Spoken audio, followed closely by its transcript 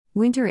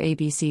Winter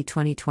ABC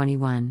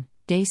 2021,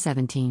 Day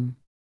 17.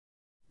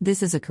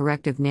 This is a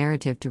corrective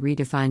narrative to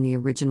redefine the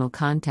original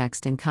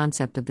context and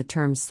concept of the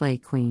term slay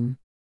queen.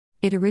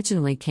 It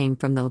originally came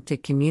from the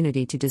Celtic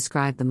community to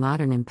describe the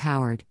modern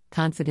empowered,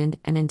 confident,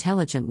 and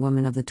intelligent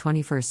woman of the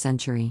 21st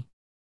century.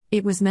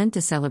 It was meant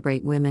to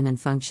celebrate women and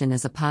function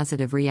as a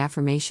positive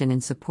reaffirmation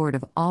in support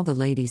of all the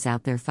ladies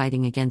out there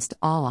fighting against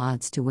all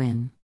odds to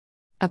win.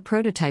 A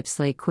prototype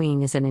slay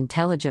queen is an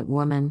intelligent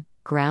woman,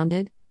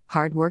 grounded,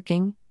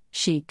 hardworking,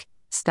 chic,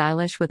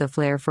 stylish with a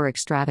flair for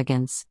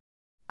extravagance.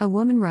 A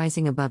woman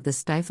rising above the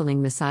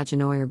stifling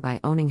misogynoir by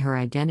owning her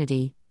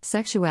identity,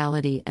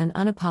 sexuality, and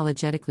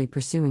unapologetically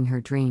pursuing her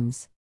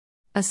dreams.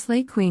 A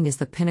slay queen is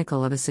the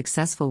pinnacle of a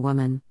successful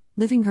woman,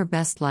 living her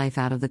best life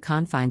out of the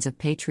confines of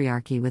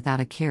patriarchy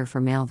without a care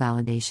for male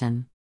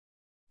validation.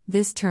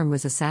 This term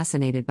was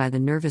assassinated by the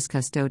nervous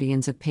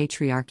custodians of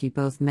patriarchy,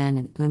 both men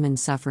and women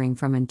suffering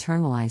from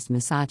internalized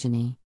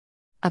misogyny.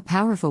 A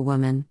powerful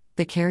woman,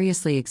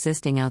 vicariously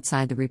existing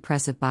outside the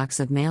repressive box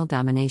of male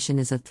domination,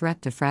 is a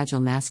threat to fragile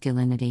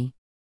masculinity.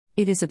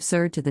 It is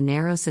absurd to the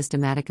narrow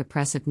systematic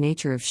oppressive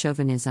nature of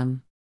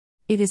chauvinism.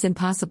 It is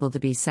impossible to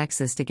be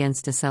sexist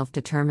against a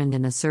self-determined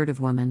and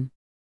assertive woman.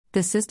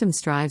 The system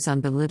strives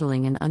on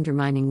belittling and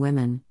undermining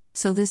women,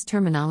 so this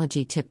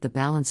terminology tipped the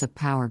balance of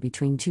power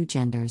between two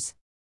genders.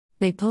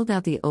 They pulled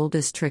out the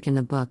oldest trick in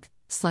the book,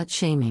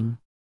 slut-shaming.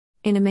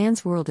 In a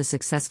man's world, a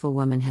successful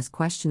woman has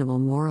questionable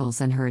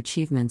morals and her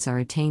achievements are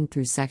attained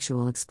through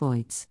sexual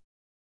exploits.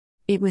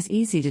 It was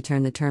easy to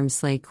turn the term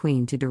slay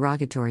queen to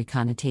derogatory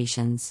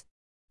connotations.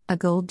 A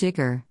gold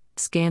digger,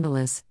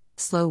 scandalous,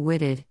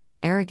 slow-witted,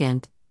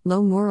 arrogant,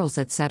 low morals,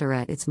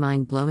 etc. It's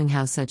mind-blowing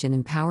how such an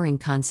empowering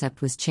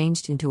concept was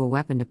changed into a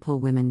weapon to pull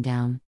women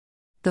down.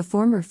 The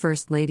former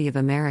First Lady of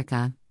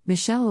America,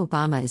 Michelle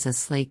Obama, is a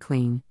slay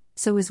queen.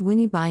 So is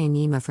Winnie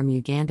Byanyima from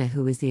Uganda,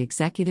 who is the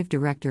executive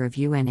director of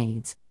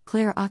UNAIDS,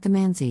 Claire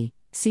Akamanzi,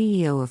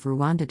 CEO of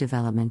Rwanda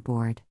Development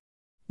Board.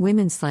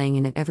 Women slaying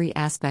in every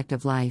aspect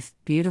of life,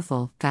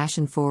 beautiful,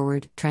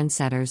 fashion-forward,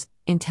 trendsetters,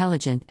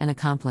 intelligent and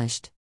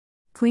accomplished.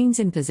 Queens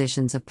in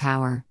positions of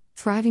power,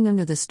 thriving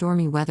under the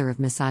stormy weather of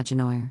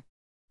misogynoir.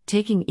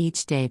 Taking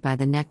each day by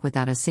the neck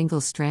without a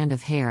single strand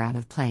of hair out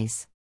of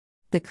place.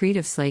 The creed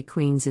of slay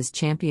queens is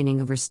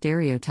championing over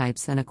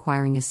stereotypes and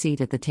acquiring a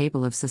seat at the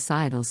table of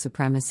societal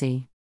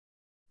supremacy.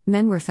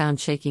 Men were found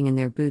shaking in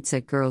their boots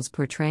at girls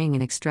portraying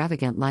an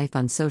extravagant life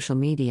on social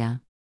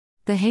media.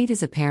 The hate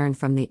is apparent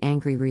from the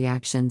angry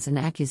reactions and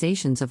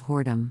accusations of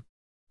whoredom.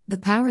 The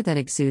power that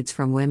exudes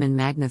from women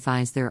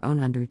magnifies their own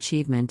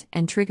underachievement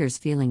and triggers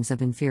feelings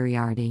of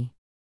inferiority.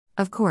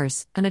 Of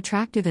course, an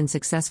attractive and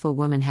successful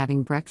woman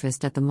having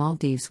breakfast at the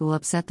Maldives will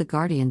upset the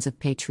guardians of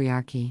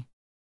patriarchy.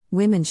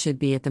 Women should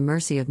be at the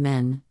mercy of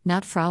men,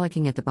 not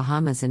frolicking at the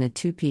Bahamas in a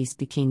two-piece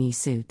bikini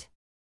suit.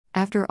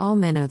 After all,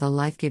 men are the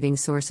life-giving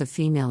source of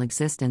female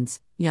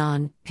existence.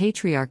 Yawn.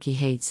 Patriarchy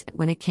hates it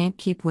when it can't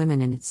keep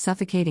women in its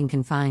suffocating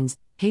confines,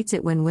 hates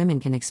it when women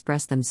can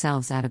express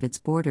themselves out of its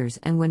borders,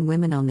 and when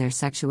women own their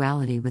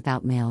sexuality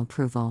without male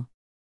approval.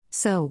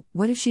 So,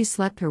 what if she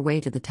slept her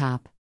way to the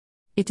top?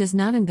 It does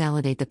not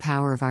invalidate the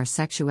power of our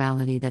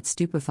sexuality that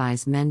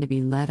stupefies men to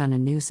be led on a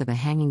noose of a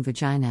hanging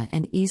vagina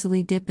and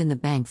easily dip in the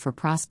bank for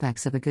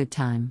prospects of a good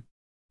time.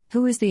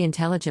 Who is the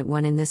intelligent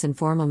one in this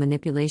informal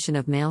manipulation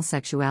of male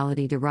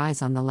sexuality to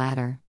rise on the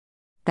ladder?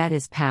 That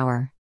is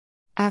power.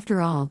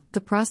 After all,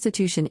 the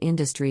prostitution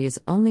industry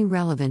is only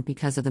relevant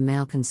because of the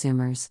male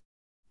consumers.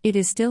 It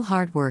is still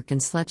hard work,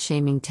 and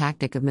slut-shaming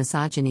tactic of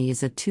misogyny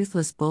is a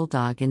toothless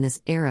bulldog in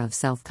this era of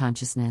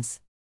self-consciousness.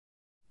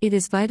 It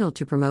is vital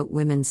to promote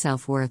women's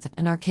self-worth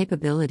and our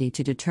capability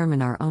to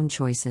determine our own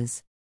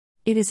choices.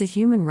 It is a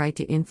human right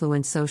to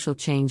influence social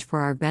change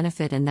for our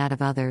benefit and that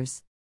of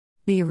others.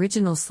 The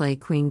original slay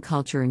queen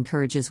culture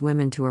encourages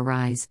women to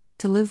arise,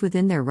 to live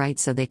within their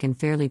rights so they can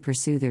fairly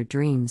pursue their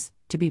dreams,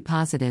 to be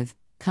positive,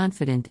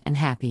 confident, and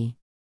happy.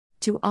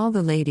 To all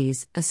the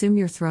ladies, assume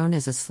your throne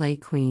as a slay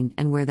queen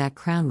and wear that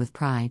crown with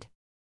pride.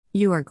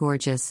 You are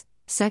gorgeous,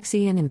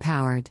 sexy, and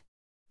empowered.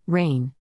 Reign.